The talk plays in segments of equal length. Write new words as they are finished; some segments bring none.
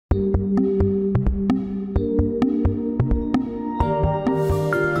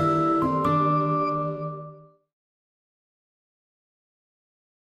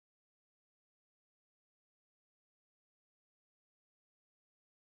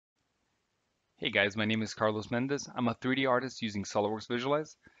Hey guys, my name is Carlos Mendez. I'm a 3D artist using SOLIDWORKS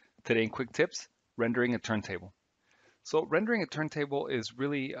Visualize. Today in quick tips, rendering a turntable. So rendering a turntable is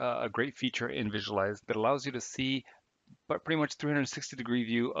really a great feature in Visualize that allows you to see but pretty much 360-degree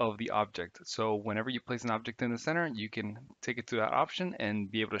view of the object. So whenever you place an object in the center, you can take it to that option and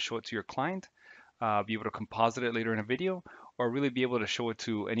be able to show it to your client, be able to composite it later in a video, or really be able to show it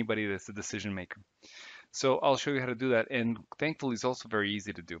to anybody that's a decision maker. So I'll show you how to do that, and thankfully it's also very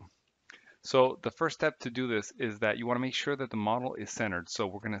easy to do. So the first step to do this is that you want to make sure that the model is centered. So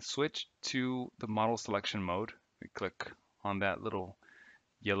we're going to switch to the model selection mode. We click on that little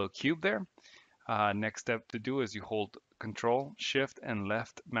yellow cube there. Next step to do is you hold Control, Shift, and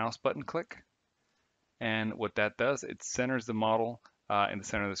left mouse button click. And what that does, it centers the model in the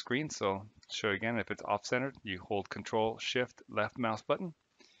center of the screen. So show you again, if it's off-centered, you hold Control, Shift, left mouse button.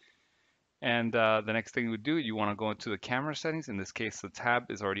 And the next thing you would do, you want to go into the camera settings. In this case, the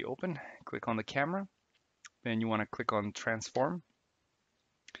tab is already open. Click on the camera. Then you want to click on transform.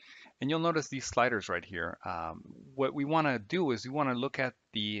 And you'll notice these sliders right here. What we want to do is we want to look at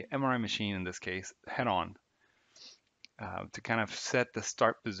the MRI machine, in this case, head on, to kind of set the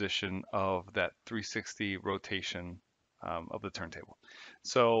start position of that 360 rotation of the turntable.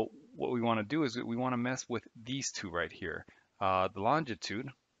 So what we want to do is we want to mess with these two right here, the longitude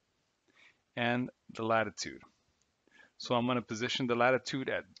and the latitude. So I'm going to position the latitude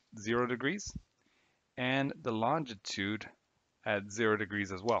at 0 degrees and the longitude at 0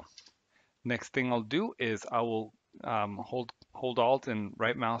 degrees as well. Next thing I'll do is I will hold Alt and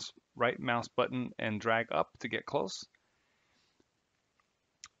right mouse button and drag up to get close.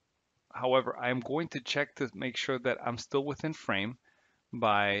 However, I'm going to check to make sure that I'm still within frame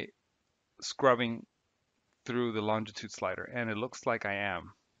by scrubbing through the longitude slider, and it looks like I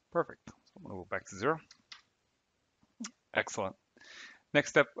am. Perfect. So I'm going to go back to 0. Excellent. Next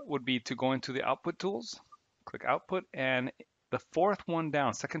step would be to go into the output tools, click output, and the fourth one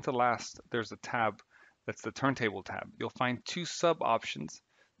down, second to last, there's a tab that's the turntable tab. You'll find two sub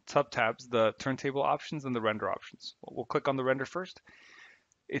tabs, the turntable options and the render options. We'll click on the render first.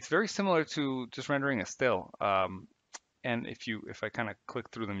 It's very similar to just rendering a still. And if I kind of click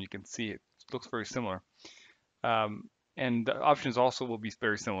through them, you can see it looks very similar. And the options also will be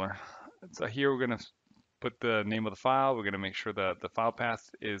very similar. So here we're going to put the name of the file. We're going to make sure that the file path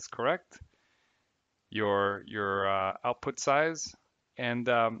is correct, your output size, and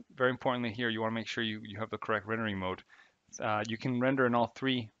very importantly here, you want to make sure you have the correct rendering mode. You can render in all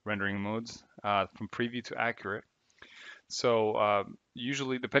three rendering modes, from preview to accurate. So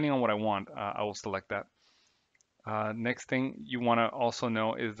usually, depending on what I want, I will select that. Next thing you want to also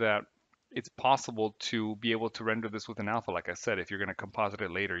know is that it's possible to be able to render this with an alpha, like I said, if you're going to composite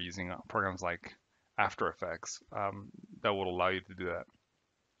it later using programs like After Effects, that will allow you to do that.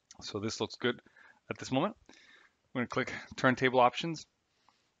 So this looks good at this moment. I'm going to click Turntable Options.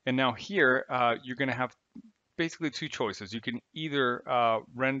 And now here, you're going to have basically two choices. You can either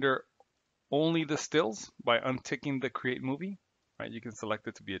render only the stills by unticking the Create Movie. Right? You can select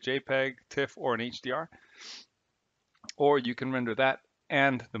it to be a JPEG, TIFF, or an HDR. Or you can render that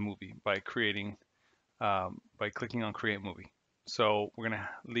and the movie by clicking on Create Movie. So we're going to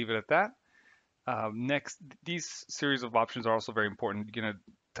leave it at that. Next, these series of options are also very important. You're going to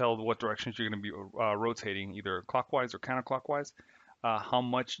tell what directions you're going to be rotating, either clockwise or counterclockwise. How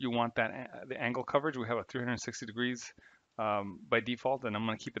much you want the angle coverage. We have a 360 degrees by default, and I'm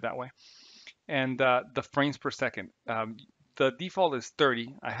going to keep it that way. And the frames per second. The default is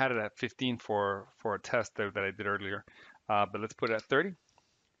 30. I had it at 15 for a test there that I did earlier, but let's put it at 30.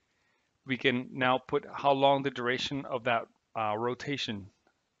 We can now put how long the duration of that rotation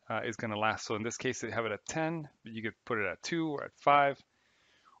is going to last. So in this case, they have it at 10, but you could put it at 2 or at 5,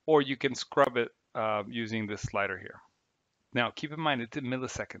 or you can scrub it using this slider here. Now, keep in mind it's in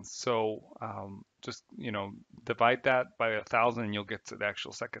milliseconds, so just divide that by 1,000, and you'll get to the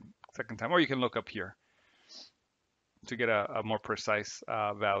actual second time. Or you can look up here to get a more precise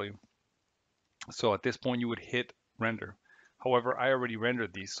value. So at this point, you would hit render. However, I already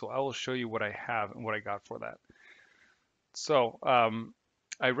rendered these, so I will show you what I have and what I got for that. So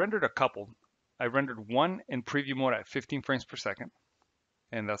I rendered a couple. I rendered one in preview mode at 15 frames per second,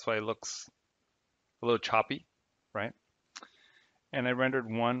 and that's why it looks a little choppy, right? And I rendered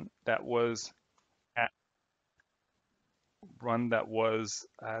one that was at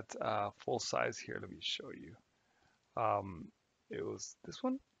full size here. Let me show you. It was this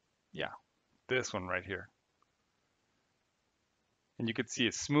one, yeah, this one right here. And you can see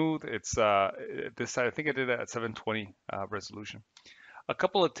it's smooth. It's this side. I think I did it at 720 resolution. A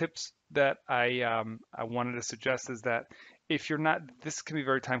couple of tips that I wanted to suggest is that if you're not, this can be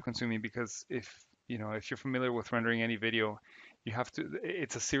very time consuming because if you're familiar with rendering any video,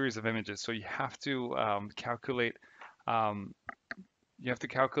 it's a series of images. So um, you have to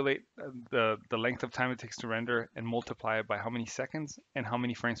calculate the length of time it takes to render and multiply it by how many seconds and how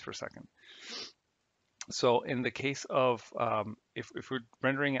many frames per second. So in the case of if we're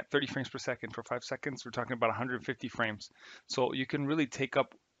rendering at 30 frames per second for 5 seconds, we're talking about 150 frames. So you can really take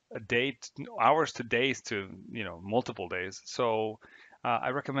up a day, hours to days to multiple days. So I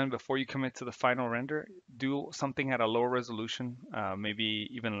recommend before you commit to the final render, do something at a lower resolution, maybe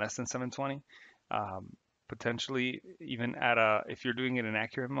even less than 720. Potentially even if you're doing it in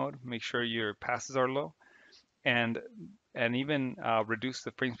accurate mode, make sure your passes are low, and even reduce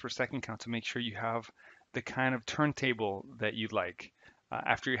the frames per second count to make sure you have the kind of turntable that you'd like.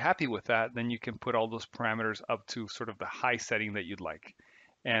 After you're happy with that, then you can put all those parameters up to sort of the high setting that you'd like,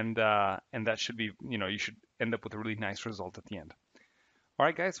 and that should be, you should end up with a really nice result at the end. All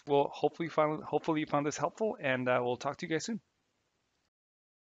right, guys. Well, hopefully you found this helpful, and we'll talk to you guys soon.